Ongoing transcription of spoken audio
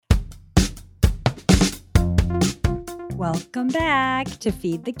Welcome back to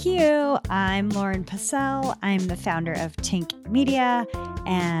Feed the Q. I'm Lauren Passell. I'm the founder of Tink Media,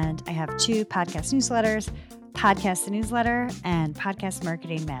 and I have two podcast newsletters, Podcast the Newsletter and Podcast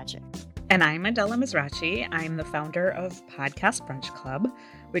Marketing Magic. And I'm Adela Mizrachi. I'm the founder of Podcast Brunch Club,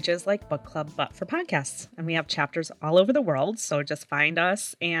 which is like book club, but for podcasts. And we have chapters all over the world, so just find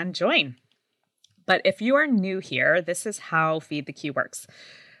us and join. But if you are new here, this is how Feed the Q works.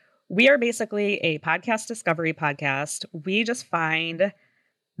 We are basically a podcast discovery podcast. We just find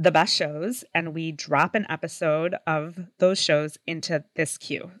the best shows and we drop an episode of those shows into this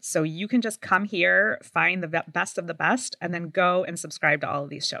queue. So you can just come here, find the best of the best, and then go and subscribe to all of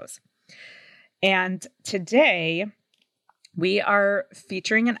these shows. And today we are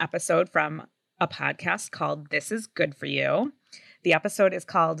featuring an episode from a podcast called This Is Good For You. The episode is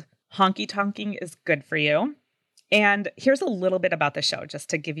called Honky Tonking is Good For You. And here's a little bit about the show, just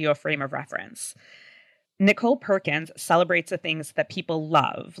to give you a frame of reference. Nicole Perkins celebrates the things that people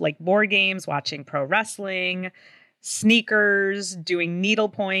love, like board games, watching pro wrestling, sneakers, doing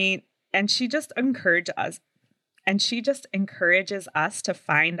needlepoint, and she just encourages us to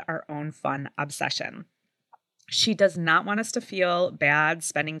find our own fun obsession. She does not want us to feel bad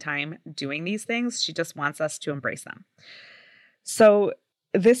spending time doing these things. She just wants us to embrace them. So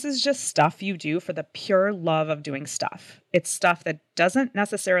this is just stuff you do for the pure love of doing stuff. It's stuff that doesn't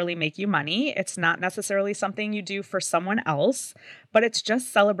necessarily make you money. It's not necessarily something you do for someone else, but it's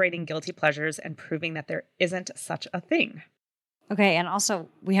just celebrating guilty pleasures and proving that there isn't such a thing. Okay. And also,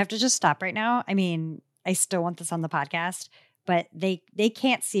 we have to just stop right now. I mean, I still want this on the podcast, but they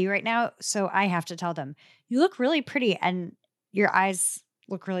can't see right now. So I have to tell them, you look really pretty and your eyes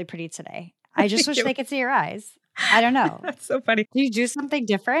look really pretty today. I just wish they could see your eyes. I don't know. That's so funny. Do you do something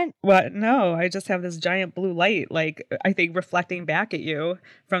different? What? No, I just have this giant blue light, like I think reflecting back at you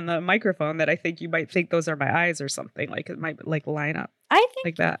from the microphone that I think you might think those are my eyes or something. Like it might like line up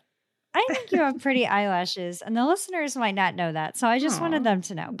like that. I think you have pretty eyelashes and the listeners might not know that. So I just wanted them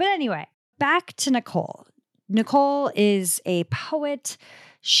to know. But anyway, back to Nicole. Nicole is a poet.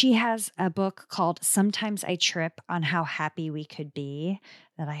 She has a book called Sometimes I Trip on How Happy We Could Be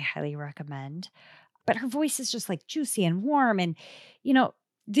that I highly recommend. But her voice is just like juicy and warm. And, you know,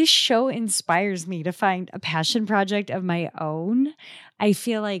 this show inspires me to find a passion project of my own. I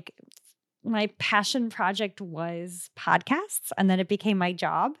feel like my passion project was podcasts and then it became my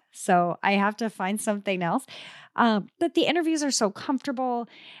job. So I have to find something else. But the interviews are so comfortable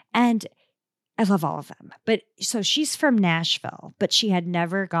and I love all of them. But so she's from Nashville, but she had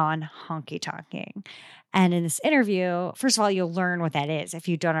never gone honky tonking. And in this interview, first of all, you'll learn what that is if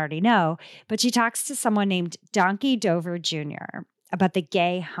you don't already know. But she talks to someone named Donkey Dover Jr. about the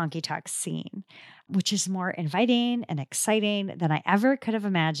gay honky tonk scene, which is more inviting and exciting than I ever could have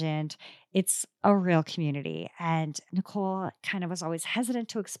imagined. It's a real community. And Nicole kind of was always hesitant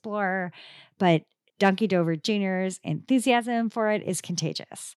to explore, but Donkey Dover Jr.'s enthusiasm for it is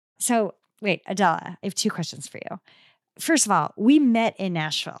contagious. So wait, Adela, I have two questions for you. First of all, we met in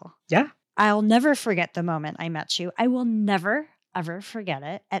Nashville. Yeah. I'll never forget the moment I met you. I will never, ever forget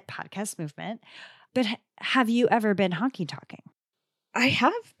it at Podcast Movement. But have you ever been honky tonking? I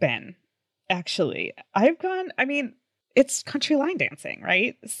have been, actually. I've gone, I mean, it's country line dancing,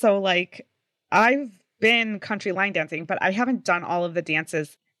 right? So like I've been country line dancing, but I haven't done all of the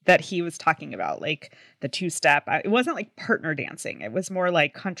dances that he was talking about, like the two-step. It wasn't like partner dancing. It was more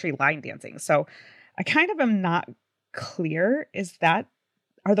like country line dancing. So I kind of am not clear.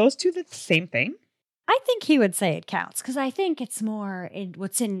 Are those two the same thing? I think he would say it counts because I think it's more in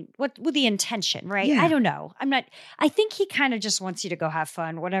what with the intention, right? Yeah. I don't know. I think he kind of just wants you to go have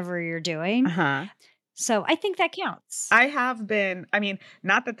fun, whatever you're doing. Uh-huh. So I think that counts. I have been, I mean,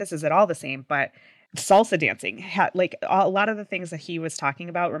 not that this is at all the same, but salsa dancing, like a lot of the things that he was talking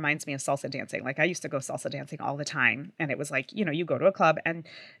about reminds me of salsa dancing. Like I used to go salsa dancing all the time. And it was like, you know, you go to a club and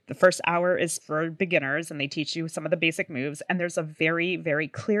the first hour is for beginners and they teach you some of the basic moves. And there's a very, very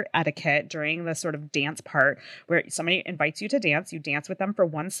clear etiquette during the sort of dance part where somebody invites you to dance, you dance with them for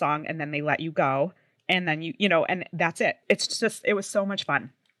one song and then they let you go. And then you know, and that's it. It's just, it was so much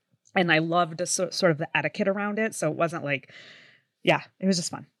fun. And I loved the sort of the etiquette around it. So it wasn't like, yeah, it was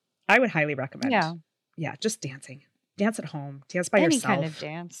just fun. I would highly recommend. Yeah, just dancing. Dance at home. Dance by yourself. Any kind of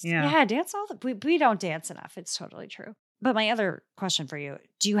dance. Yeah, dance we don't dance enough. It's totally true. But my other question for you,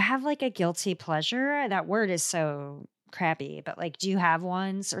 do you have like a guilty pleasure? That word is so crappy, but like, do you have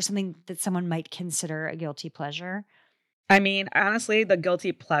ones or something that someone might consider a guilty pleasure? I mean, honestly, the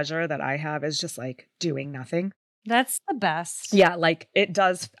guilty pleasure that I have is just like doing nothing. That's the best. Yeah, like it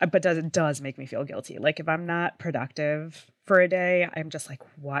does, but it does make me feel guilty. Like if I'm not productive for a day, I'm just like,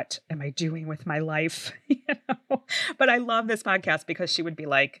 what am I doing with my life? You know? But I love this podcast because she would be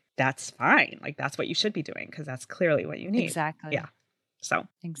like, that's fine. Like, that's what you should be doing because that's clearly what you need. Exactly. Yeah. So.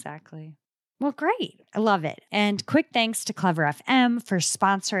 Exactly. Well, great. I love it. And quick thanks to Clever FM for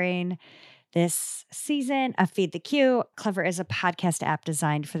sponsoring this season of Feed the Q. Clever is a podcast app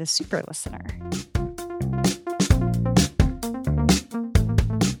designed for the super listener.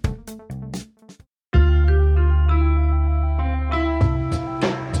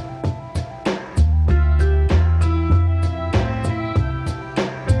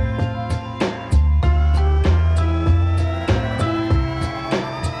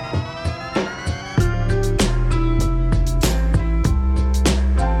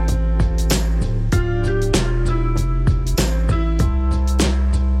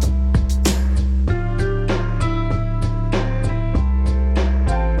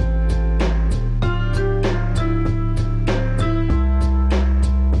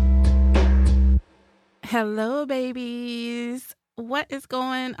 Hello, babies. What is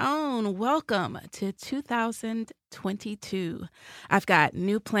going on? Welcome to 2022. I've got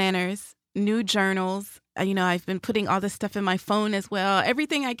new planners, new journals. I've been putting all this stuff in my phone as well,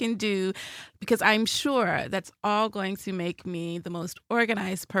 everything I can do, because I'm sure that's all going to make me the most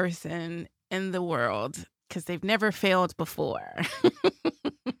organized person in the world, because they've never failed before.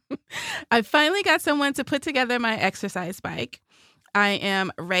 I finally got someone to put together my exercise bike. I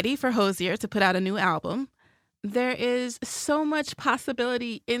am ready for Hozier to put out a new album. There is so much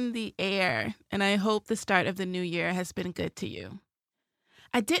possibility in the air, and I hope the start of the new year has been good to you.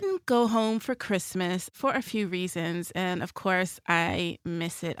 I didn't go home for Christmas for a few reasons, and of course, I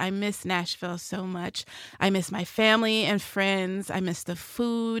miss it. I miss Nashville so much. I miss my family and friends. I miss the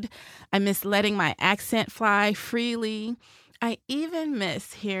food. I miss letting my accent fly freely. I even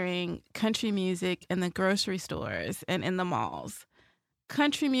miss hearing country music in the grocery stores and in the malls.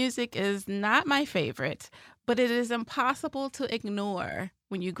 Country music is not my favorite, but it is impossible to ignore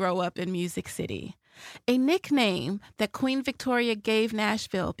when you grow up in Music City. A nickname that Queen Victoria gave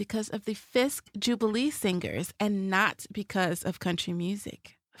Nashville because of the Fisk Jubilee Singers and not because of country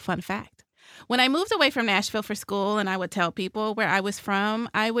music. Fun fact. When I moved away from Nashville for school and I would tell people where I was from,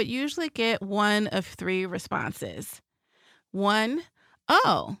 I would usually get one of three responses. 1,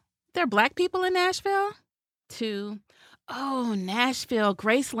 oh, there are Black people in Nashville? 2, oh, Nashville,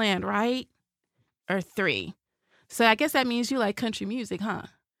 Graceland, right? Or 3, so I guess that means you like country music, huh?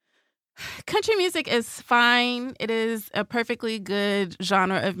 Country music is fine. It is a perfectly good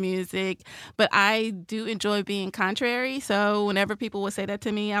genre of music, but I do enjoy being contrary. So whenever people would say that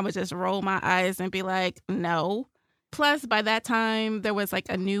to me, I would just roll my eyes and be like, no. Plus, by that time, there was like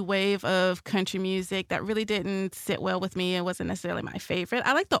a new wave of country music that really didn't sit well with me. It wasn't necessarily my favorite.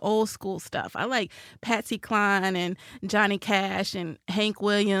 I like the old school stuff. I like Patsy Cline and Johnny Cash and Hank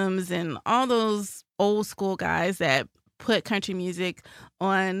Williams and all those old school guys that put country music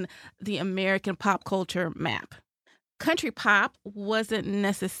on the American pop culture map. Country pop wasn't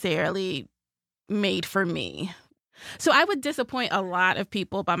necessarily made for me. So I would disappoint a lot of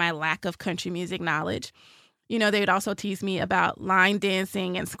people by my lack of country music knowledge. They would also tease me about line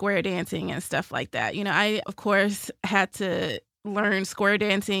dancing and square dancing and stuff like that. I, of course, had to learn square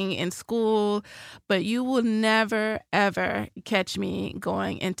dancing in school, but you will never, ever catch me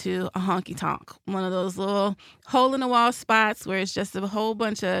going into a honky tonk, one of those little hole-in-the-wall spots where it's just a whole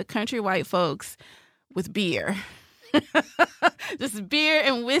bunch of country white folks with beer. Just beer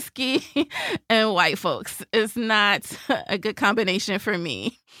and whiskey and white folks. It's not a good combination for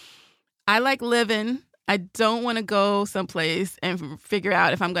me. I like living. I don't want to go someplace and figure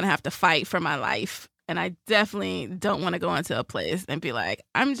out if I'm going to have to fight for my life. And I definitely don't want to go into a place and be like,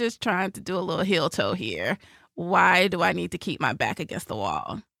 I'm just trying to do a little heel toe here. Why do I need to keep my back against the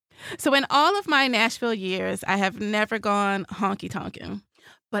wall? So in all of my Nashville years, I have never gone honky tonking,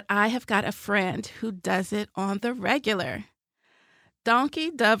 but I have got a friend who does it on the regular. Donkey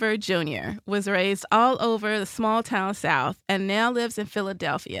Dover Jr. was raised all over the small town South and now lives in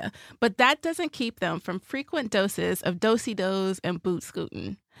Philadelphia, but that doesn't keep them from frequent doses of do-si-dos and boot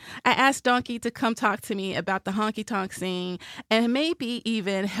scooting. I asked Donkey to come talk to me about the honky-tonk scene and maybe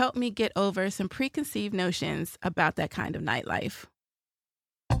even help me get over some preconceived notions about that kind of nightlife.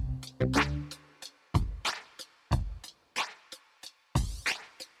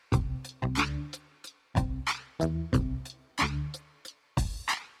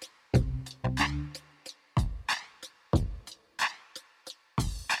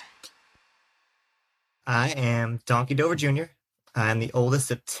 I am Donkey Dover Jr. I'm the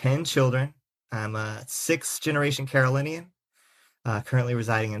oldest of 10 children. I'm a 6th-generation Carolinian, currently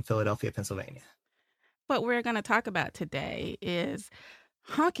residing in Philadelphia, Pennsylvania. What we're going to talk about today is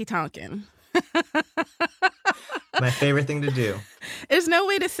honky tonkin'. My favorite thing to do. There's no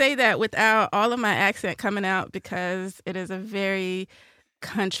way to say that without all of my accent coming out because it is a very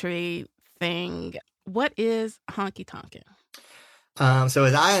country thing. What is honky tonkin'? So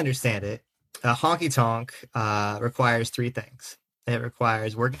as I understand it, a honky tonk requires three things. It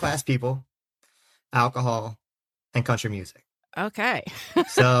requires working class people, alcohol, and country music. Okay.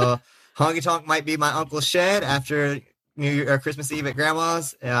 So honky tonk might be my uncle's shed after New Year or Christmas Eve at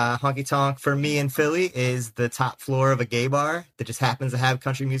grandma's. Honky tonk for me in Philly is the top floor of a gay bar that just happens to have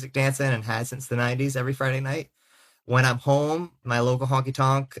country music dancing and has since the 90s every Friday night. When I'm home, my local honky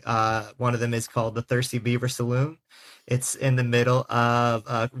tonk, one of them is called the Thirsty Beaver Saloon. It's in the middle of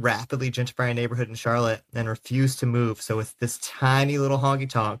a rapidly gentrifying neighborhood in Charlotte and refused to move. So it's this tiny little honky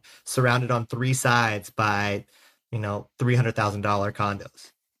tonk surrounded on three sides by, $300,000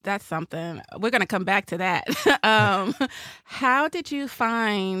 condos. That's something. We're going to come back to that. How did you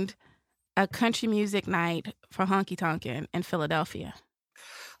find a country music night for honky tonkin' in Philadelphia?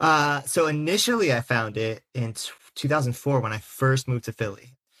 So initially I found it in 2004 when I first moved to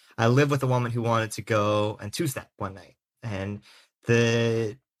Philly. I lived with a woman who wanted to go and two-step one night. And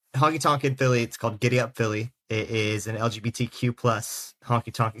the honky tonk in Philly, it's called Giddy Up Philly. It is an LGBTQ plus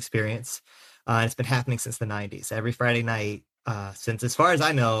honky tonk experience. And it's been happening since the 90s. Every Friday night, since, as far as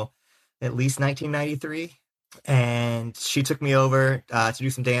I know, at least 1993. And she took me over to do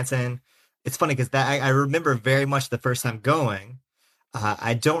some dancing. It's funny because I remember very much the first time going.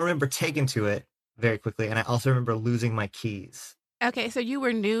 I don't remember taking to it very quickly. And I also remember losing my keys. Okay, so you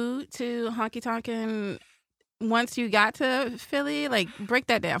were new to honky tonkin' once you got to Philly? Like, break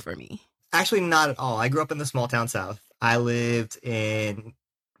that down for me. Actually, not at all. I grew up in the small town South. I lived in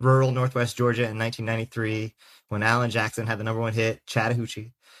rural Northwest Georgia in 1993 when Alan Jackson had the number one hit,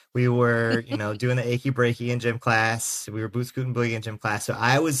 Chattahoochee. We were, doing the achy breaky in gym class. We were boot scooting boogie in gym class. So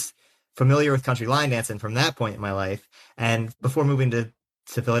I was familiar with country line dancing from that point in my life. And before moving to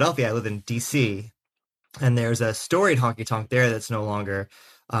Philadelphia, I lived in DC. And there's a storied honky tonk there that's no longer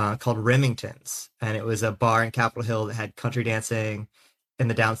called Remington's. And it was a bar in Capitol Hill that had country dancing in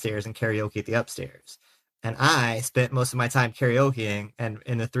the downstairs and karaoke at the upstairs. And I spent most of my time karaokeing, and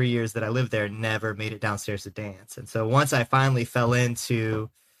in the 3 years that I lived there, never made it downstairs to dance. And so once I finally fell into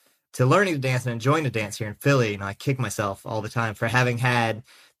learning to dance and enjoying the dance here in Philly, I kick myself all the time for having had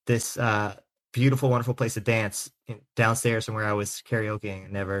this beautiful, wonderful place to dance downstairs from where I was karaokeing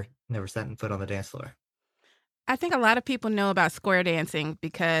and never setting foot on the dance floor. I think a lot of people know about square dancing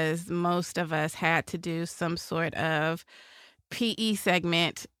because most of us had to do some sort of PE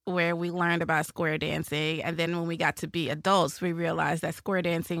segment where we learned about square dancing. And then when we got to be adults, we realized that square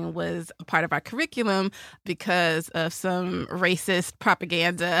dancing was a part of our curriculum because of some racist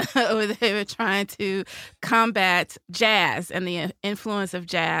propaganda where they were trying to combat jazz and the influence of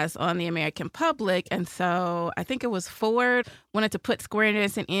jazz on the American public. And so I think it was Ford wanted to put square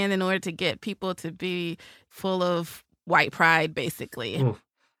dancing in order to get people to be full of white pride, basically. Ooh,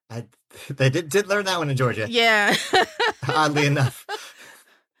 they did learn that one in Georgia. Yeah. Oddly enough.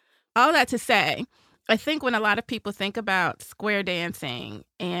 All that to say, I think when a lot of people think about square dancing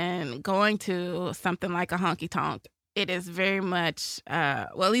and going to something like a honky tonk, it is very much,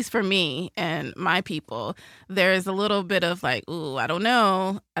 well, at least for me and my people, there is a little bit of like, ooh, I don't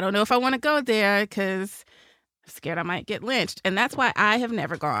know if I want to go there because I'm scared I might get lynched. And that's why I have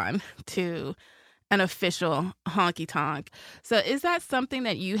never gone to an official honky tonk. So is that something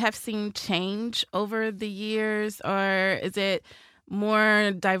that you have seen change over the years, or is it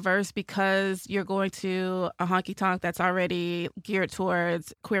more diverse because you're going to a honky tonk that's already geared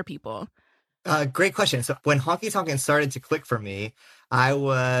towards queer people? Great question. So when honky tonkin' started to click for me, I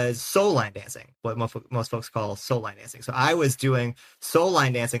was soul line dancing, what most folks call soul line dancing. So I was doing soul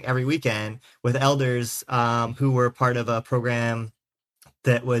line dancing every weekend with elders who were part of a program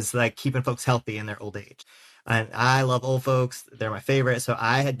that was like keeping folks healthy in their old age. And I love old folks. They're my favorite. So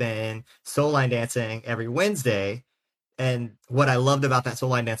I had been soul line dancing every Wednesday. And what I loved about that soul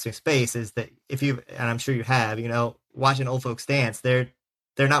line dancing space is that if you, and I'm sure you have, watching old folks dance, they're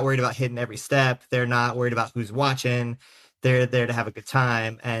not worried about hitting every step. They're not worried about who's watching. They're there to have a good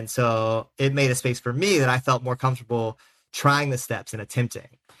time. And so it made a space for me that I felt more comfortable trying the steps and attempting.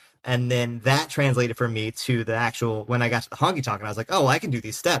 And then that translated for me to the actual, when I got to the honky tonk, and I was like, oh, I can do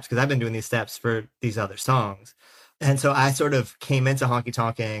these steps because I've been doing these steps for these other songs. And so I sort of came into honky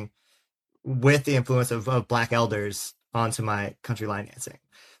tonking with the influence of Black elders onto my country line dancing.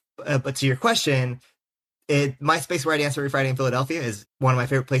 But to your question, my space where I dance every Friday in Philadelphia is one of my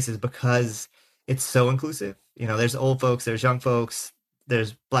favorite places because it's so inclusive. There's old folks, there's young folks,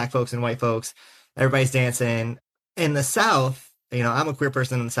 there's Black folks and white folks. Everybody's dancing. In the South, I'm a queer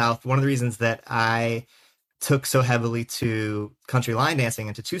person in the South. One of the reasons that I took so heavily to country line dancing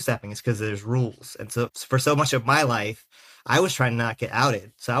and to two-stepping is because there's rules. And so for so much of my life, I was trying to not get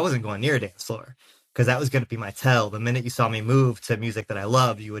outed. So I wasn't going near a dance floor because that was going to be my tell. The minute you saw me move to music that I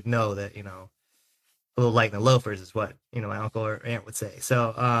loved, you would know that, a little light in the loafers is what, my uncle or aunt would say.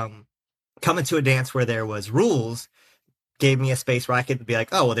 So coming to a dance where there was rules gave me a space where I could be like,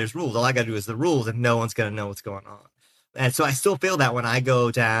 oh, well, there's rules. All I got to do is the rules and no one's going to know what's going on. And so I still feel that when I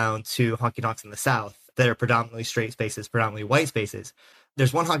go down to honky tonks in the South that are predominantly straight spaces, predominantly white spaces.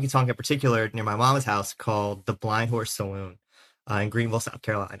 There's one honky tonk in particular near my mama's house called the Blind Horse Saloon in Greenville, South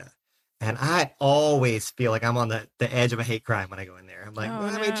Carolina. And I always feel like I'm on the edge of a hate crime when I go in there. I'm like,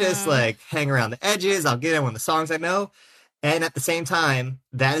 let me just hang around the edges. I'll get in on the songs I know. And at the same time,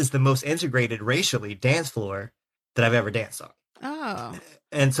 that is the most integrated racially dance floor that I've ever danced on. Oh.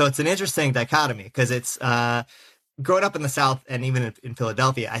 And so it's an interesting dichotomy because it's growing up in the South and even in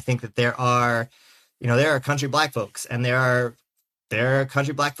Philadelphia, I think that there are country black folks and there are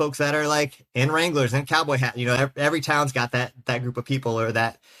country black folks that are like in Wranglers and cowboy hat. Every town's got that group of people or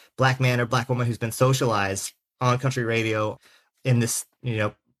that black man or black woman who's been socialized on country radio in this,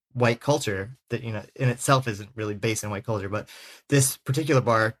 white culture that, in itself isn't really based in white culture. But this particular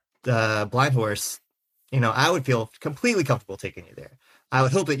bar, the Blind Horse, I would feel completely comfortable taking you there. I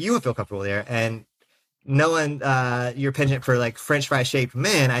would hope that you would feel comfortable there. And knowing your penchant for like French fry shaped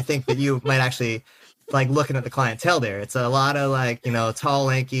men, I think that you might actually like looking at the clientele there. It's a lot of like, tall,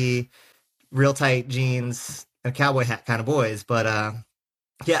 lanky, real tight jeans and cowboy hat kind of boys. But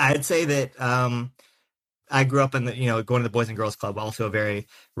yeah, I'd say that I grew up in the, going to the Boys and Girls Club, also a very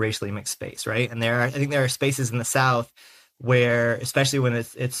racially mixed space, right? And I think there are spaces in the South where, especially when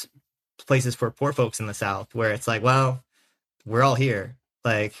it's places for poor folks in the South, where it's like, well, we're all here.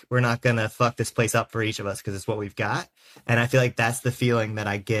 Like, we're not going to fuck this place up for each of us because it's what we've got. And I feel like that's the feeling that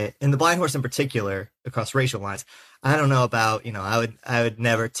I get in the Blind Horse in particular across racial lines. I don't know about, I would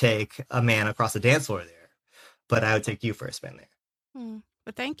never take a man across the dance floor there, but I would take you for a spin there.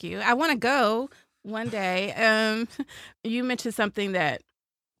 But thank you. I want to go one day. You mentioned something that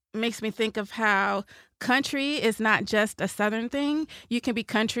makes me think of how country is not just a Southern thing. You can be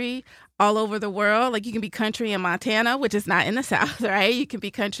country all over the world. Like you can be country in Montana, which is not in the South, right? You can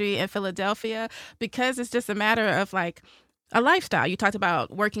be country in Philadelphia because it's just a matter of like a lifestyle. You talked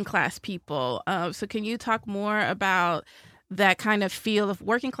about working class people. So can you talk more about that kind of feel of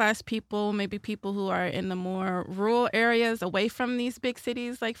working class people, maybe people who are in the more rural areas away from these big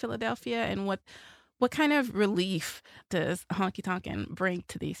cities like Philadelphia, and what kind of relief does honky tonkin bring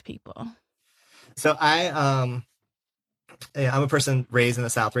to these people? So I'm a person raised in the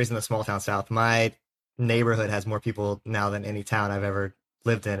South, raised in the small town South. My neighborhood has more people now than any town I've ever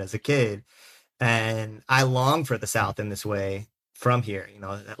lived in as a kid. And I long for the South in this way from here,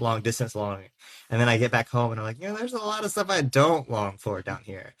 that long distance longing. And then I get back home and I'm like, there's a lot of stuff I don't long for down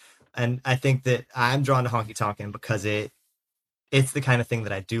here. And I think that I'm drawn to honky tonkin because it's the kind of thing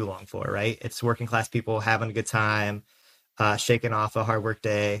that I do long for, right? It's working class people having a good time, shaking off a hard work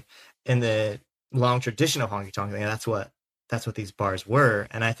day. In the long tradition of honky tonk, that's what these bars were.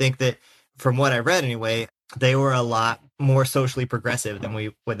 And I think that from what I read anyway, they were a lot more socially progressive than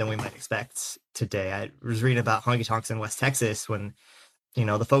we might expect today. I was reading about honky tonks in West Texas when,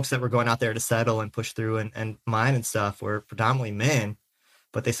 the folks that were going out there to settle and push through and mine and stuff were predominantly men,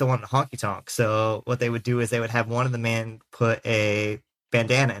 but they still wanted a honky tonk. So what they would do is they would have one of the men put a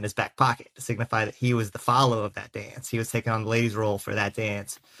bandana in his back pocket to signify that he was the follow of that dance. He was taking on the ladies' role for that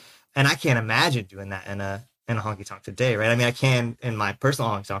dance. And I can't imagine doing that in a honky tonk today, right? I mean, I can in my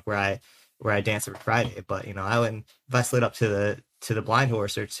personal honky tonk where I dance every Friday, but I wouldn't, if I slid up to the Blind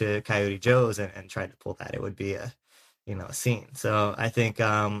Horse or to Coyote Joe's and tried to pull that, it would be a scene. So I think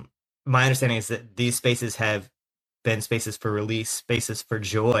my understanding is that these spaces have been spaces for release, spaces for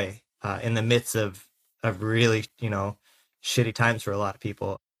joy in the midst of really shitty times for a lot of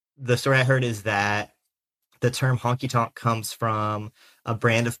people. The story I heard is that the term honky tonk comes from a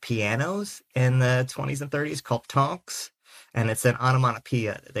brand of pianos in the 20s and 30s called tonks. And it's an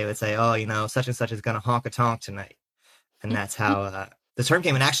onomatopoeia. They would say, oh, such and such is going to honk a tonk tonight. And that's how the term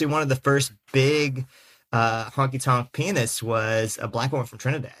came. And actually one of the first big honky tonk pianists was a black woman from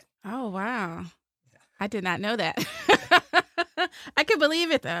Trinidad. Oh, wow. I did not know that. I can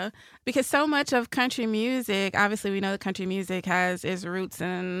believe it, though, because so much of country music, obviously we know that country music has its roots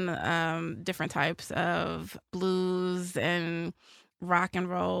in different types of blues and rock and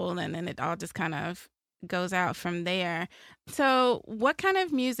roll, and then it all just kind of goes out from there. So what kind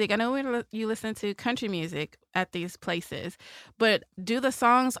of music? I know you listen to country music at these places, but do the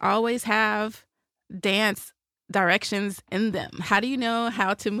songs always have dance directions in them? How do you know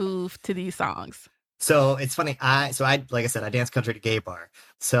how to move to these songs? So it's funny. Like I said, I dance country at a gay bar.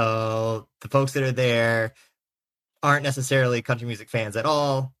 So the folks that are there aren't necessarily country music fans at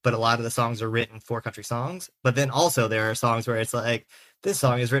all, but a lot of the songs are written for country songs. But then also there are songs where it's like, this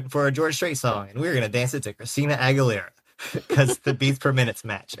song is written for a George Strait song, and we're going to dance it to Christina Aguilera because the beats per minutes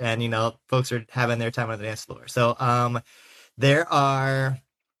match. And, folks are having their time on the dance floor. So there are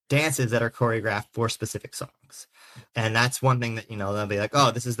dances that are choreographed for specific songs. And that's one thing that, they'll be like,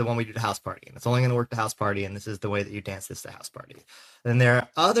 oh, this is the one we do at the house party. And it's only going to work the house party. And this is the way that you dance this to house party. And then there are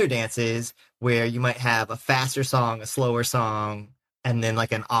other dances where you might have a faster song, a slower song, and then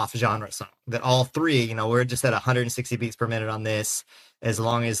like an off genre song. That all three, we're just at 160 beats per minute on this. As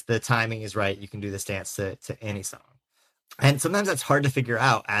long as the timing is right, you can do this dance to any song. And sometimes that's hard to figure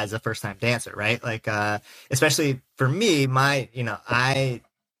out as a first time dancer, right? Like, especially for me, I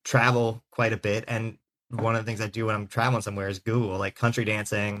travel quite a bit, and one of the things I do when I'm traveling somewhere is Google like country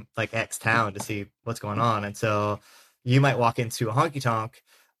dancing, like X town, to see what's going on. And so you might walk into a honky tonk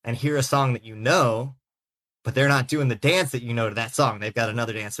and hear a song that but they're not doing the dance that to that song. They've got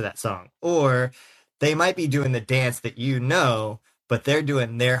another dance to that song. Or they might be doing the dance that but they're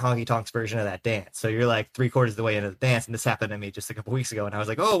doing their honky tonks version of that dance. So you're like 3/4 of the way into the dance. And this happened to me just a couple weeks ago. And I was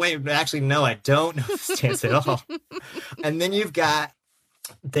like, oh, wait, actually, no, I don't know this dance at all. And then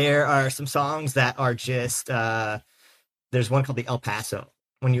there are some songs that are just, there's one called the El Paso.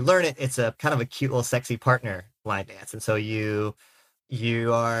 When you learn it, it's a kind of a cute little sexy partner line dance. And so you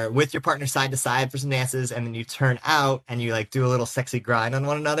are with your partner side to side for some dances, and then you turn out and you like do a little sexy grind on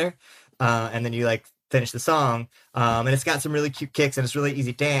one another. And then you like finish the song. And it's got some really cute kicks, and it's really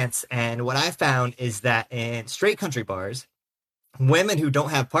easy dance. And what I found is that in straight country bars, women who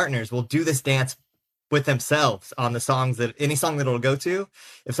don't have partners will do this dance with themselves on the songs any song that it'll go to.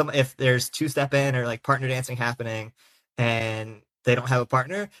 If there's two-step in or like partner dancing happening and they don't have a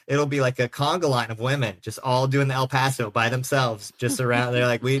partner, it'll be like a conga line of women just all doing the El Paso by themselves, just around. They're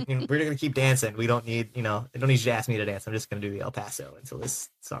like, we're going to keep dancing. We don't need, they don't need you to ask me to dance. I'm just going to do the El Paso until this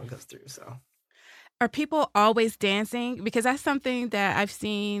song goes through. So. Are people always dancing? Because that's something that I've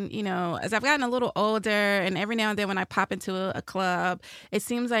seen, as I've gotten a little older, and every now and then when I pop into a club, it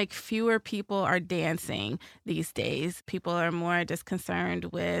seems like fewer people are dancing these days. People are more just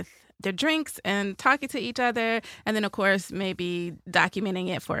concerned with their drinks and talking to each other. And then, of course, maybe documenting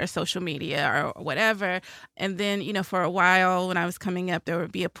it for social media or whatever. And then, for a while when I was coming up, there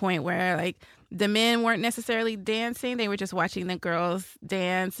would be a point where like the men weren't necessarily dancing. They were just watching the girls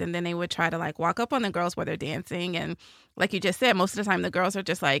dance, and then they would try to like walk up on the girls while they're dancing. And like you just said, most of the time the girls are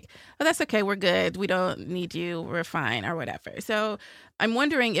just like, oh, that's okay. We're good. We don't need you. We're fine or whatever. So I'm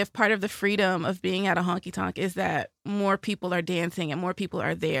wondering if part of the freedom of being at a honky tonk is that more people are dancing and more people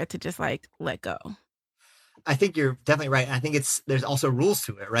are there to just like let go. I think you're definitely right. I think there's also rules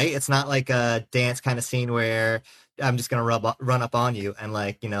to it, right? It's not like a dance kind of scene where I'm just going to run up on you and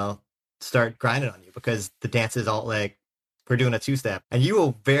like, start grinding on you, because the dance is all like, we're doing a two-step, and you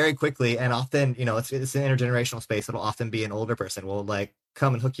will very quickly, and often, it's an intergenerational space. It'll often be an older person will like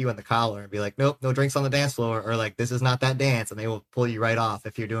come and hook you in the collar and be like, nope, no drinks on the dance floor, or like, this is not that dance. And they will pull you right off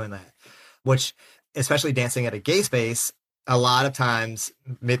if you're doing that, which, especially dancing at a gay space, a lot of times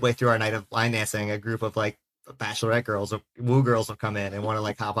midway through our night of line dancing, a group of like bachelorette girls or woo girls will come in and want to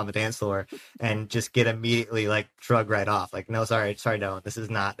like hop on the dance floor and just get immediately like shrugged right off. Like, no, sorry, no, this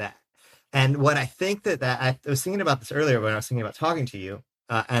is not that. And what I think that I was thinking about this earlier when I was thinking about talking to you,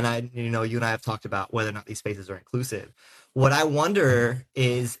 and you and I have talked about whether or not these spaces are inclusive. What I wonder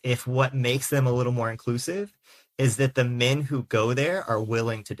is if what makes them a little more inclusive is that the men who go there are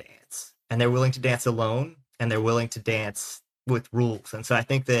willing to dance, and they're willing to dance alone, and they're willing to dance with rules. And so I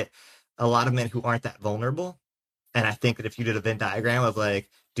think that a lot of men who aren't that vulnerable, and I think that if you did a Venn diagram of like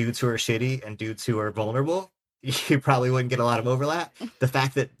dudes who are shitty and dudes who are vulnerable, you probably wouldn't get a lot of overlap. The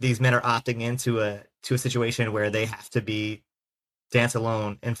fact that these men are opting into a situation where they have to dance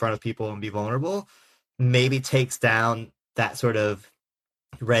alone in front of people and be vulnerable maybe takes down that sort of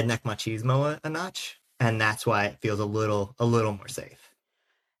redneck machismo a notch, and that's why it feels a little more safe.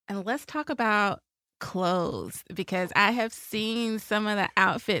 And let's talk about clothes, because I have seen some of the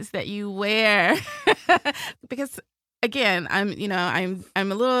outfits that you wear. Because again, I'm a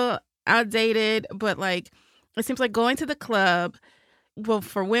little outdated, but like, it seems like going to the club, well,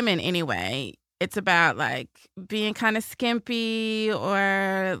 for women anyway, it's about like being kind of skimpy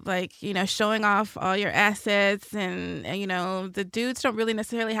or like, showing off all your assets. And the dudes don't really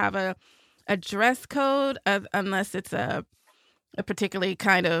necessarily have a dress code unless it's a particularly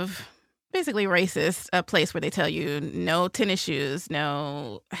kind of basically racist place where they tell you no tennis shoes,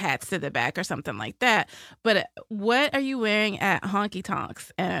 no hats to the back or something like that. But what are you wearing at honky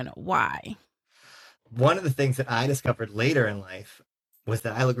tonks and why? one of the things that I discovered later in life was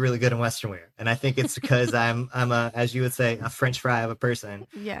that I look really good in Western wear. And I think it's because I'm a, as you would say, a French fry of a person.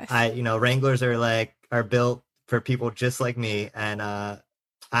 Yes. Wranglers are built for people just like me. And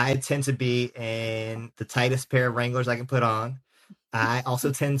I tend to be in the tightest pair of Wranglers I can put on. I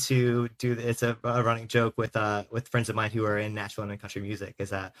also tend to it's a running joke with friends of mine who are in Nashville and in country music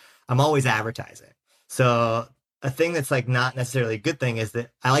is that I'm always advertising. So a thing that's like not necessarily a good thing is that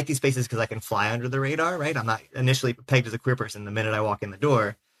I like these spaces because I can fly under the radar, right? I'm not initially pegged as a queer person the minute I walk in the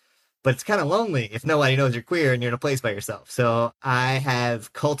door, but it's kind of lonely if nobody knows you're queer and you're in a place by yourself. So I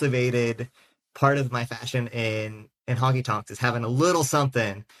have cultivated part of my fashion in honky tonks is having a little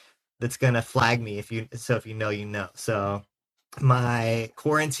something that's gonna flag me if you know, you know. So my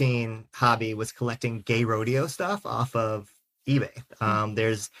quarantine hobby was collecting gay rodeo stuff off of eBay.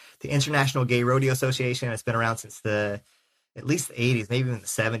 There's the International Gay Rodeo Association. It's been around since at least the 80s, maybe even the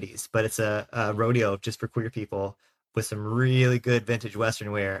 70s, but it's a rodeo just for queer people with some really good vintage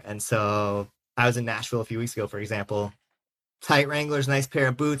Western wear. And so I was in Nashville a few weeks ago, for example, tight Wranglers, nice pair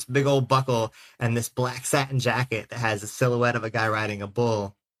of boots, big old buckle, and this black satin jacket that has a silhouette of a guy riding a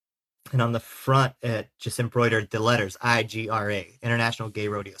bull. And on the front, it just embroidered the letters IGRA, International Gay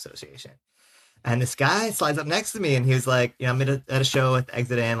Rodeo Association. And this guy slides up next to me and he was like, I'm at a show at the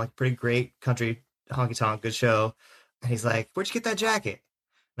Exit Inn, like pretty great country honky tonk, good show. And he's like, where'd you get that jacket?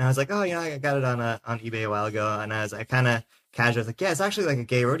 And I was like, oh, I got it on eBay a while ago. And I was like, kind of casual, like, yeah, it's actually like a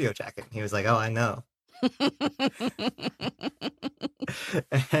gay rodeo jacket. And he was like, oh, I know.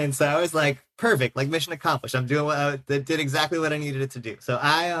 And so I was like, perfect, like mission accomplished. I'm doing that did exactly what I needed it to do. So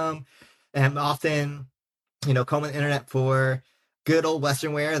I am often, combing the internet for good old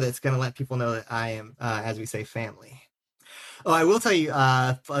Western wear that's going to let people know that I am, as we say, family. Oh, I will tell you,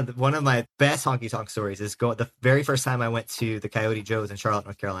 one of my best honky tonk stories is the very first time I went to the Coyote Joe's in Charlotte,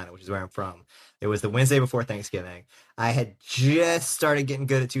 North Carolina, which is where I'm from. It was the Wednesday before Thanksgiving. I had just started getting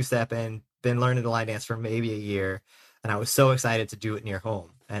good at two-step and been learning to line dance for maybe a year. And I was so excited to do it near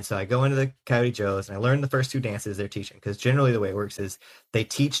home. And so I go into the Coyote Joe's and I learn the first two dances they're teaching. Because generally the way it works is they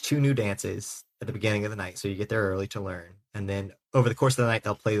teach two new dances at the beginning of the night. So you get there early to learn. And then over the course of the night,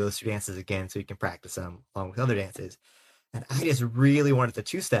 they'll play those two dances again so you can practice them along with other dances. And I just really wanted the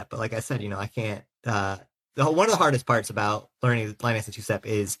two-step. But like I said, I can't. One of the hardest parts about learning line dance and two-step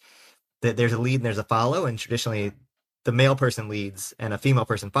is that there's a lead and there's a follow. And traditionally, the male person leads and a female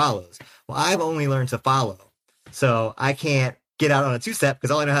person follows. Well, I've only learned to follow. So I can't get out on a two-step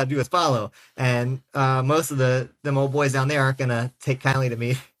because all I know how to do is follow. And most of them old boys down there aren't going to take kindly to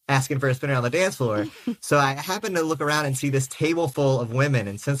me asking for a spinner on the dance floor. So I happened to look around and see this table full of women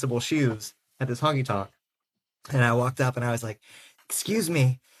in sensible shoes at this honky tonk. And I walked up and I was like, excuse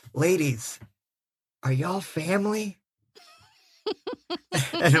me, ladies, are y'all family?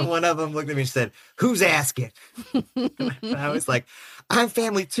 And one of them looked at me and said, who's asking? And I was like, I'm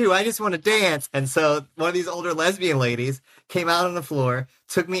family too. I just want to dance. And so one of these older lesbian ladies came out on the floor,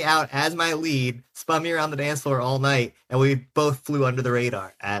 took me out as my lead, spun me around the dance floor all night, and we both flew under the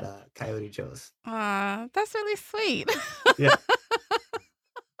radar at Coyote Joe's. That's really sweet. Yeah.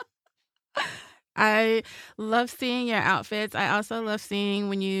 I love seeing your outfits. I also love seeing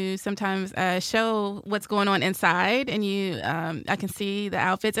when you sometimes show what's going on inside, and I can see the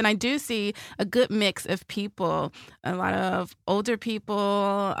outfits, and I do see a good mix of people. A lot of older people,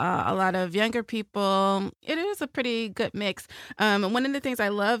 a lot of younger people. It is a pretty good mix. And one of the things I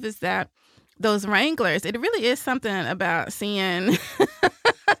love is that those Wranglers. It really is something about seeing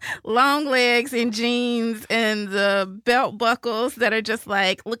long legs and jeans and the belt buckles that are just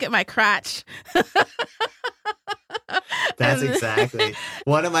like, look at my crotch. That's exactly.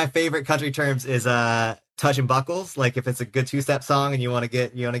 One of my favorite country terms is touching buckles. Like if it's a good two-step song and you want to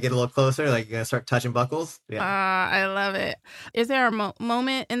get a little closer, like you're gonna start touching buckles. Yeah. I love it. Is there a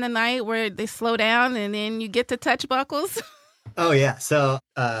moment in the night where they slow down and then you get to touch buckles? Oh yeah. So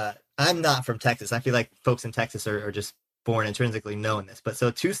I'm not from Texas. I feel like folks in Texas are just born intrinsically knowing this. But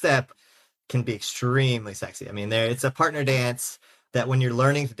so two-step can be extremely sexy. I mean, it's a partner dance that when you're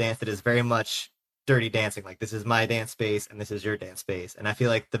learning to dance, it is very much dirty dancing. Like this is my dance space and this is your dance space. And I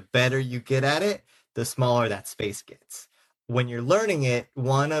feel like the better you get at it, the smaller that space gets. When you're learning it,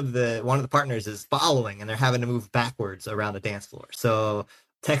 one of the partners is following and they're having to move backwards around the dance floor. So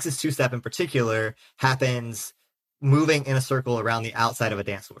Texas two-step in particular happens moving in a circle around the outside of a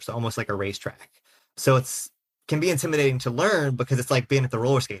dance floor. So almost like a racetrack. So can be intimidating to learn because it's like being at the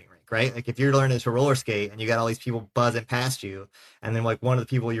roller skating rink, right? Like if you're learning to roller skate and you got all these people buzzing past you, and then like one of the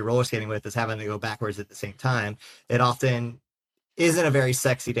people you're roller skating with is having to go backwards at the same time, it often isn't a very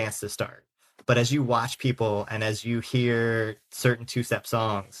sexy dance to start. But as you watch people and as you hear certain two-step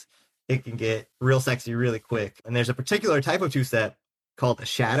songs, it can get real sexy really quick. And there's a particular type of two-step called a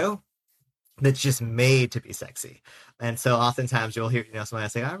shadow that's just made to be sexy. And so oftentimes you'll hear, somebody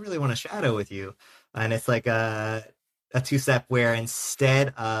say, I really want to shadow with you. And it's like a two-step where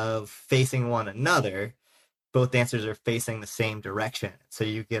instead of facing one another, both dancers are facing the same direction. So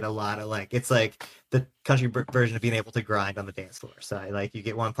you get a lot of it's like the country version of being able to grind on the dance floor. So you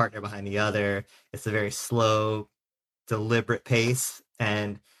get one partner behind the other. It's a very slow, deliberate pace.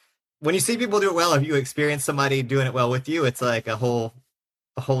 And when you see people do it well, if you experience somebody doing it well with you, it's like a whole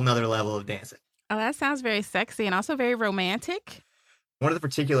nother level of dancing. Oh, that sounds very sexy and also very romantic. One of the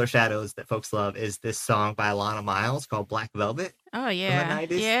particular shadows that folks love is this song by Alana Miles called Black Velvet. Oh, yeah. From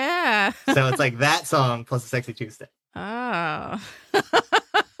the 90s. Yeah. So it's like that song plus a sexy two-step. Oh.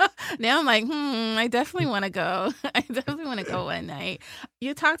 Now I'm like, I definitely want to go. I definitely want to go one night.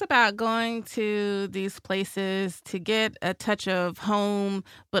 You talked about going to these places to get a touch of home,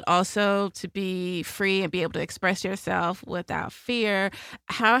 but also to be free and be able to express yourself without fear.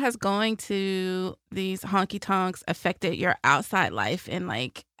 How has going to these honky tonks affected your outside life and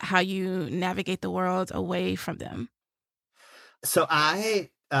how you navigate the world away from them? So I,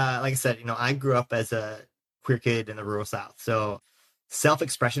 like I said, I grew up as a queer kid in the rural South. So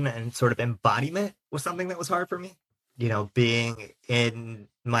self-expression and sort of embodiment was something that was hard for me. Being in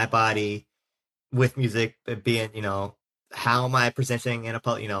my body with music, being, how am I presenting in a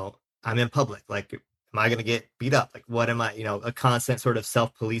public, I'm in public. Am I going to get beat up? What am I, a constant sort of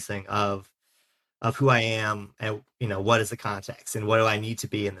self-policing of who I am and, what is the context and what do I need to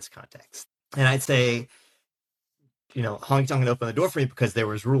be in this context? And I'd say, honky tonk opened the door for me because there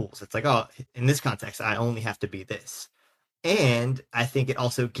was rules. It's like, oh, in this context, I only have to be this. And I think it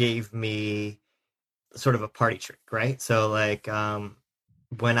also gave me sort of a party trick, right? So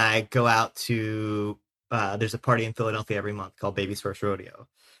when I go out to, there's a party in Philadelphia every month called Baby's First Rodeo.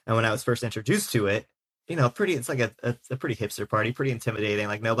 And when I was first introduced to it, it's like a pretty hipster party, pretty intimidating.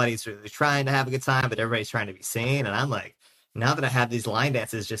 Nobody's really trying to have a good time, but everybody's trying to be sane. And I'm like, now that I have these line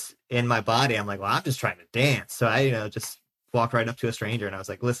dances just in my body, I'm like, well, I'm just trying to dance. So I, just walked right up to a stranger and I was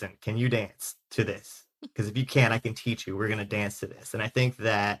like, listen, can you dance to this? Because if you can't, I can teach you. We're going to dance to this. And I think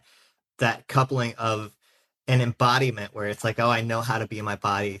that coupling of an embodiment where it's like, oh, I know how to be in my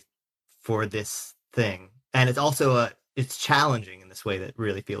body for this thing. And it's also it's challenging in this way that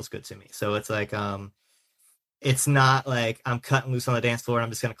really feels good to me. So it's like, it's not like I'm cutting loose on the dance floor and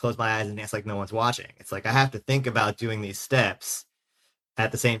I'm just going to close my eyes and dance like no one's watching. It's like I have to think about doing these steps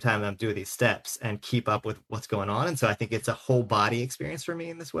at the same time I'm doing these steps and keep up with what's going on. And so I think it's a whole body experience for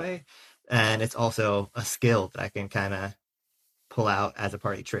me in this way. And it's also a skill that I can kind of pull out as a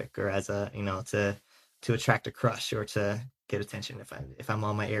party trick or as a, to attract a crush or to get attention if I'm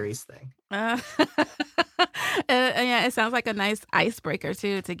on my Aries thing. Yeah, it sounds like a nice icebreaker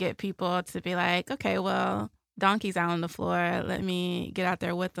too, to get people to be like, okay, well, Donkey's out on the floor. Let me get out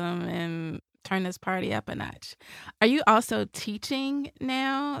there with them and turn this party up a notch. Are you also teaching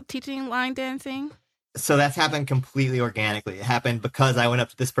line dancing? So that's happened completely organically. It happened because I went up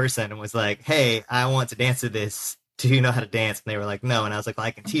to this person and was like, hey, I want to dance to this. Do you know how to dance? And they were like, no. And I was like, well,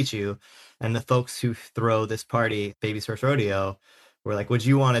 I can teach you. And the folks who throw this party, Baby's First Rodeo, were like, would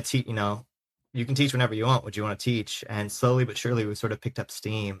you want to teach, you can teach whenever you want. Would you want to teach? And slowly but surely we sort of picked up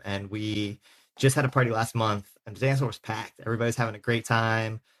steam. And we just had a party last month and the dance floor was packed. Everybody's having a great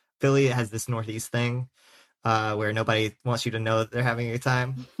time. Philly has this Northeast thing where nobody wants you to know that they're having a good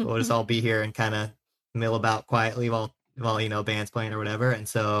time. We'll just all be here and kind of mill about quietly while band's playing or whatever. And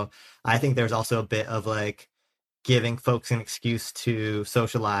so I think there's also a bit of giving folks an excuse to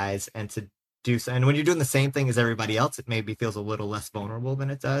socialize and to do so. And when you're doing the same thing as everybody else, it maybe feels a little less vulnerable than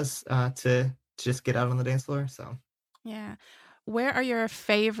it does to just get out on the dance floor. So yeah. Where are your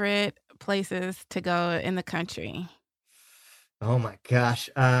favorite places to go in the country? Oh my gosh.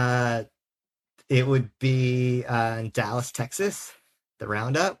 It would be in Dallas, Texas, the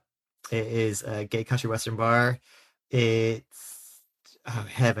Roundup. It is a gay country western bar. It's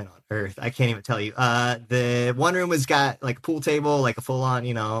heaven on earth. I can't even tell you. The one room has got a pool table, a full on,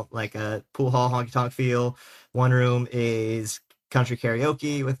 a pool hall honky tonk feel. One room is country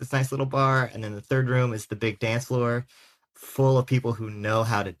karaoke with this nice little bar. And then the third room is the big dance floor full of people who know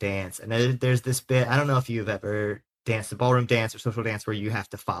how to dance. And there's this bit, I don't know if you've ever danced a ballroom dance or social dance where you have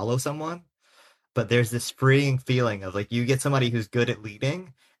to follow someone, but there's this freeing feeling of you get somebody who's good at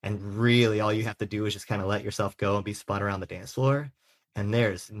leading. And really all you have to do is just kind of let yourself go and be spun around the dance floor. And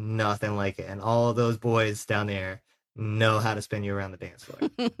there's nothing like it. And all of those boys down there know how to spin you around the dance floor.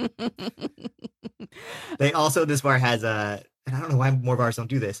 They also, this bar has and I don't know why more bars don't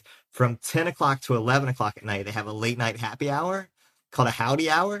do this, from 10 o'clock to 11 o'clock at night, they have a late night happy hour called a howdy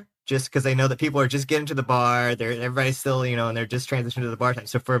hour, just because they know that people are just getting to the bar. Everybody's still, and they're just transitioning to the bar time.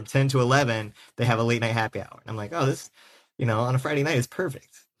 So from 10 to 11, they have a late night happy hour. And I'm like, oh, this, on a Friday night is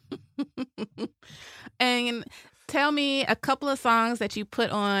perfect. And tell me a couple of songs that you put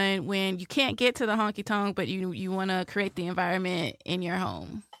on when you can't get to the honky tonk, but you want to create the environment in your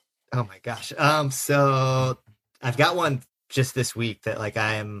home. Oh my gosh. So I've got one just this week that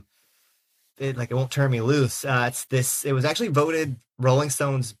it won't turn me loose. It was actually voted Rolling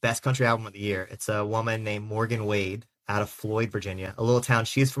Stone's best country album of the year. It's a woman named Morgan Wade out of Floyd, Virginia, a little town.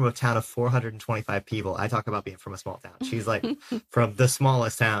 She's from a town of 425 people. I talk about being from a small town. She's like from the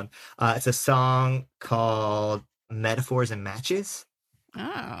smallest town. It's a song called Metaphors and Matches.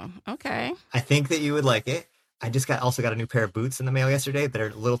 Oh, okay. I think that you would like it. I also got a new pair of boots in the mail yesterday that are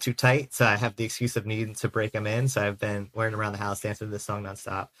a little too tight, so I have the excuse of needing to break them in. So I've been wearing around the house dancing to this song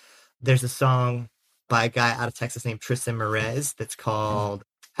nonstop. There's a song by a guy out of Texas named Tristan Merez that's called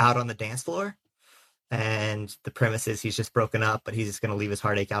Out on the Dance Floor. And the premise is he's just broken up, but he's just going to leave his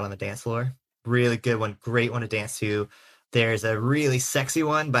heartache out on the dance floor. Really good one. Great one to dance to. There's a really sexy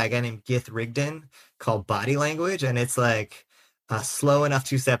one by a guy named Gith Rigdon called Body Language. And it's like a slow enough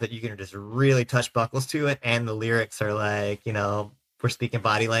two-step that you can just really touch buckles to it. And the lyrics are like, we're speaking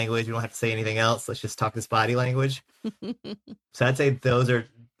body language. We don't have to say anything else. Let's just talk this body language. So I'd say those are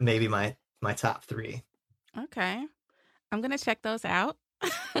maybe my top three. Okay. I'm going to check those out.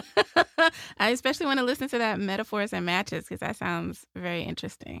 I especially want to listen to that Metaphors and Matches because that sounds very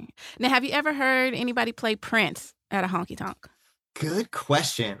interesting. Now, have you ever heard anybody play Prince at a honky tonk? Good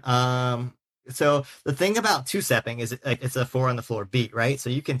question. So the thing about two-stepping is it's a 4 on the floor beat, right? So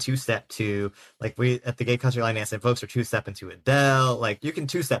you can two-step to, like we at the Gay Country Line Dance, and folks are two-stepping to Adele. Like you can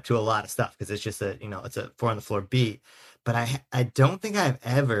two-step to a lot of stuff because it's just it's a 4 on the floor beat. But I don't think I've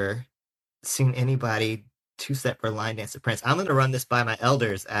ever seen anybody two-step or line dance to Prince. I'm going to run this by my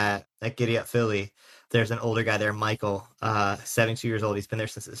elders at Giddy Up Philly. There's an older guy there, Michael, 72 years old. He's been there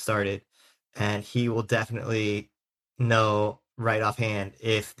since it started. And he will definitely know right offhand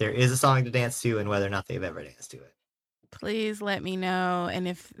if there is a song to dance to and whether or not they've ever danced to it. Please let me know. And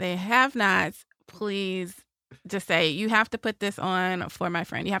if they have not, please just say, you have to put this on for my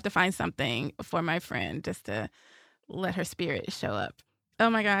friend. You have to find something for my friend just to let her spirit show up. Oh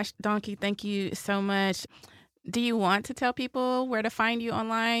my gosh, Donkey, thank you so much. Do you want to tell people where to find you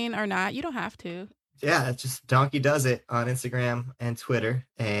online or not? You don't have to. Yeah, it's just Donkey Does It on Instagram and Twitter.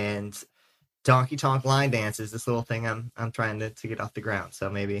 And Donkey Tonk Line Dance is this little thing I'm trying to get off the ground. So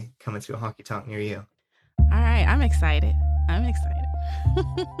maybe coming to a honky tonk near you. All right, I'm excited.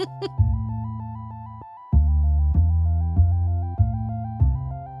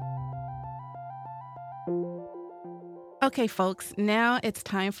 Okay, folks, now it's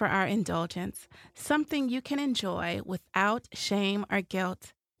time for our indulgence, something you can enjoy without shame or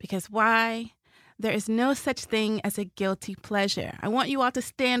guilt. Because why? There is no such thing as a guilty pleasure. I want you all to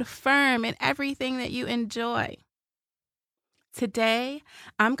stand firm in everything that you enjoy. Today,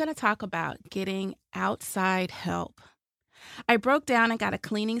 I'm going to talk about getting outside help. I broke down and got a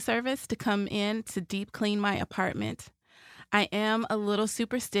cleaning service to come in to deep clean my apartment. I am a little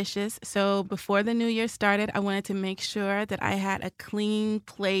superstitious, so before the new year started, I wanted to make sure that I had a clean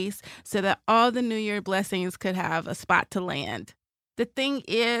place so that all the new year blessings could have a spot to land. The thing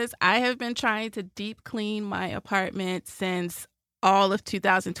is, I have been trying to deep clean my apartment since all of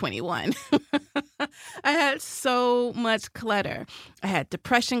 2021. I had so much clutter. I had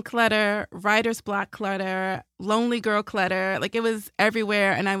depression clutter, writer's block clutter, lonely girl clutter. Like it was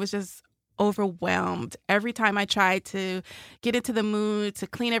everywhere, and I was just overwhelmed. Every time I tried to get into the mood to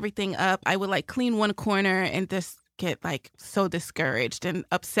clean everything up, I would clean one corner and just get so discouraged and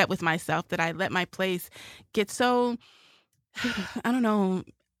upset with myself that I let my place get so, I don't know,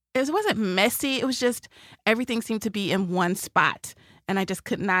 it wasn't messy. It was just everything seemed to be in one spot and I just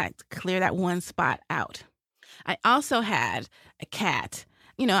could not clear that one spot out. I also had a cat.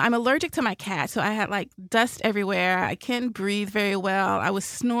 I'm allergic to my cat, so I had dust everywhere. I couldn't breathe very well. I was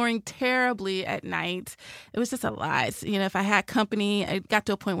snoring terribly at night. It was just a lot. If I had company, it got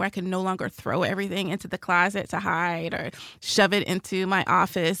to a point where I could no longer throw everything into the closet to hide or shove it into my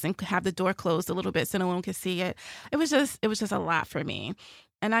office and have the door closed a little bit so no one could see it. It was just a lot for me.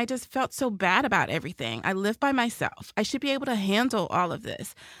 And I just felt so bad about everything. I live by myself. I should be able to handle all of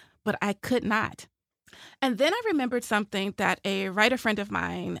this, but I could not. And then I remembered something that a writer friend of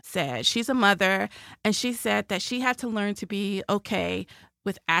mine said. She's a mother, and she said that she had to learn to be okay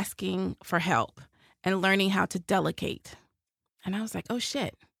with asking for help and learning how to delegate. And I was like, oh,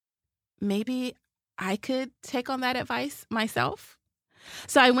 shit, maybe I could take on that advice myself.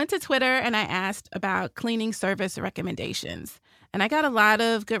 So I went to Twitter and I asked about cleaning service recommendations. And I got a lot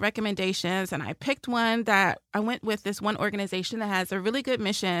of good recommendations, and I picked one that I went with this one organization that has a really good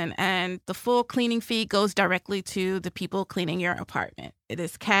mission, and the full cleaning fee goes directly to the people cleaning your apartment. It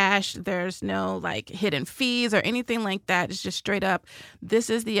is cash. There's no like hidden fees or anything like that. It's just straight up, this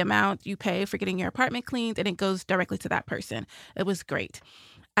is the amount you pay for getting your apartment cleaned, and it goes directly to that person. It was great.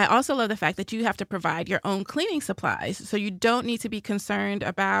 I also love the fact that you have to provide your own cleaning supplies, so you don't need to be concerned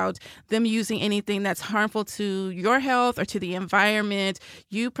about them using anything that's harmful to your health or to the environment.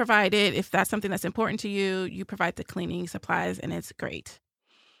 You provide it. If that's something that's important to you, you provide the cleaning supplies, and it's great.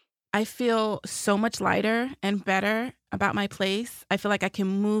 I feel so much lighter and better about my place. I feel like I can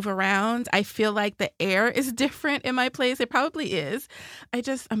move around. I feel like the air is different in my place. It probably is.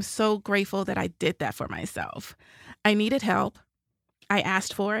 I'm so grateful that I did that for myself. I needed help. I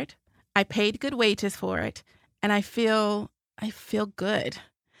asked for it. I paid good wages for it. And I feel good.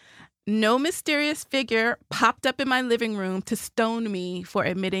 No mysterious figure popped up in my living room to stone me for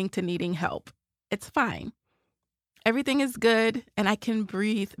admitting to needing help. It's fine. Everything is good, and I can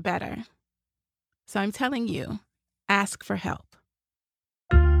breathe better. So I'm telling you, ask for help.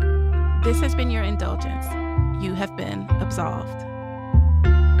 This has been your indulgence. You have been absolved.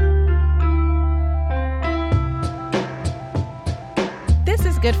 This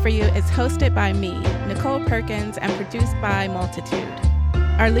is Good For You is hosted by me, Nicole Perkins, and produced by Multitude.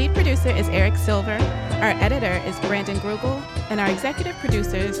 Our lead producer is Eric Silver, our editor is Brandon Grugel, and our executive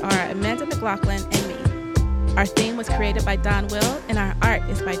producers are Amanda McLaughlin and me. Our theme was created by Don Will, and our art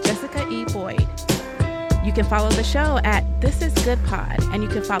is by Jessica E. Boyd. You can follow the show at This Is Good Pod, and you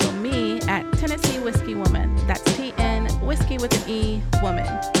can follow me at Tennessee Whiskey Woman. That's TN, Whiskey with an E, Woman.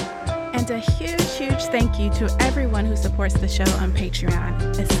 And a huge, huge thank you to everyone who supports the show on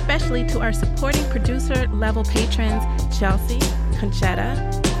Patreon, especially to our supporting producer-level patrons, Chelsea,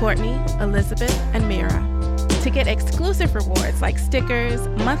 Conchetta, Courtney, Elizabeth, and Mira. To get exclusive rewards like stickers,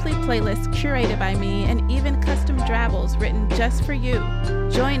 monthly playlists curated by me, and even custom drabbles written just for you,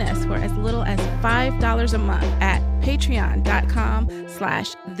 join us for as little as $5 a month at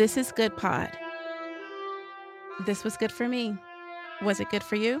patreon.com/thisisgoodpod. This was good for me. Was it good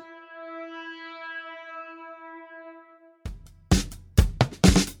for you?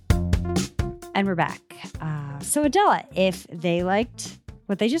 And we're back. So Adela, if they liked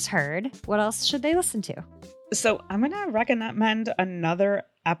what they just heard, what else should they listen to? So I'm going to recommend another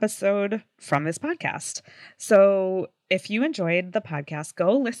episode from this podcast. So if you enjoyed the podcast,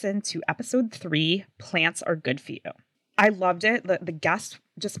 go listen to episode 3, Plants Are Good For You. I loved it. The guest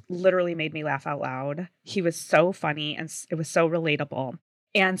just literally made me laugh out loud. He was so funny and it was so relatable.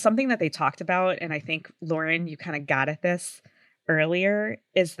 And something that they talked about, and I think, Lauren, you kind of got at this earlier,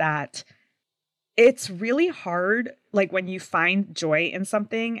 is that it's really hard, like when you find joy in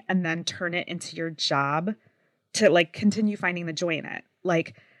something and then turn it into your job, to like continue finding the joy in it.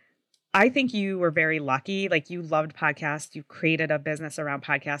 Like, I think you were very lucky. Like, you loved podcasts, you created a business around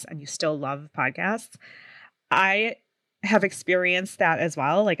podcasts, and you still love podcasts. I have experienced that as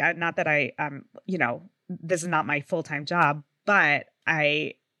well. Like, not that I, this is not my full-time job, but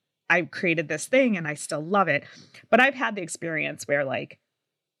I created this thing and I still love it. But I've had the experience where like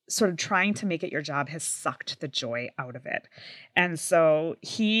sort of trying to make it your job has sucked the joy out of it. And so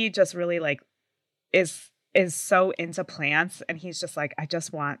he just really like is so into plants, and he's just like, I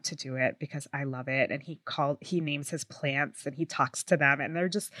just want to do it because I love it. And he names his plants and he talks to them, and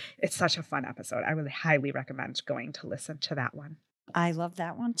it's such a fun episode. I really highly recommend going to listen to that one. I love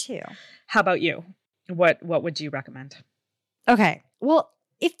that one too. How about you? What would you recommend? Okay. Well,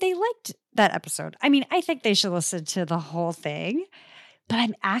 if they liked that episode, I mean, I think they should listen to the whole thing, but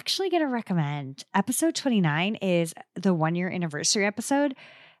I'm actually going to recommend episode 29 is the 1-year anniversary episode.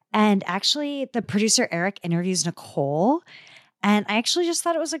 And actually, the producer, Eric, interviews Nicole. And I actually just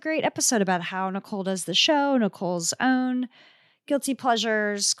thought it was a great episode about how Nicole does the show, Nicole's own guilty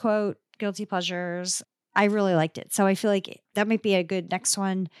pleasures, quote, guilty pleasures. I really liked it. So I feel like that might be a good next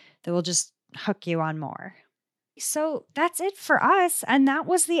one that will just hook you on more. So that's it for us. And that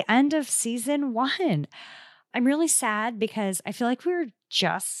was the end of season 1. I'm really sad because I feel like we were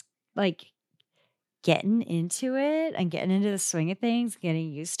just like getting into it and getting into the swing of things,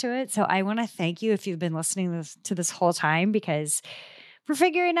 getting used to it. So I want to thank you if you've been listening to this whole time, because we're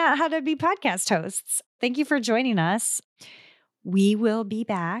figuring out how to be podcast hosts. Thank you for joining us. We will be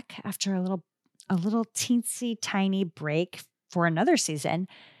back after a little teensy tiny break for another season.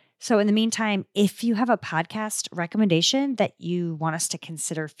 So in the meantime, if you have a podcast recommendation that you want us to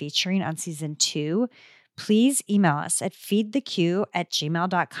consider featuring on season 2, please email us at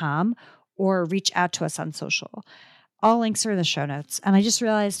feedtheq@gmail.com or reach out to us on social. All links are in the show notes. And I just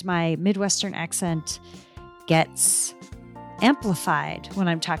realized my Midwestern accent gets amplified when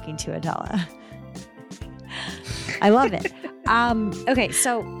I'm talking to Adela. I love it. Okay,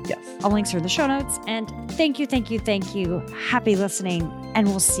 so Yes. all links are in the show notes. And thank you. Happy listening, and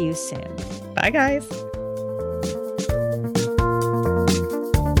we'll see you soon. Bye, guys.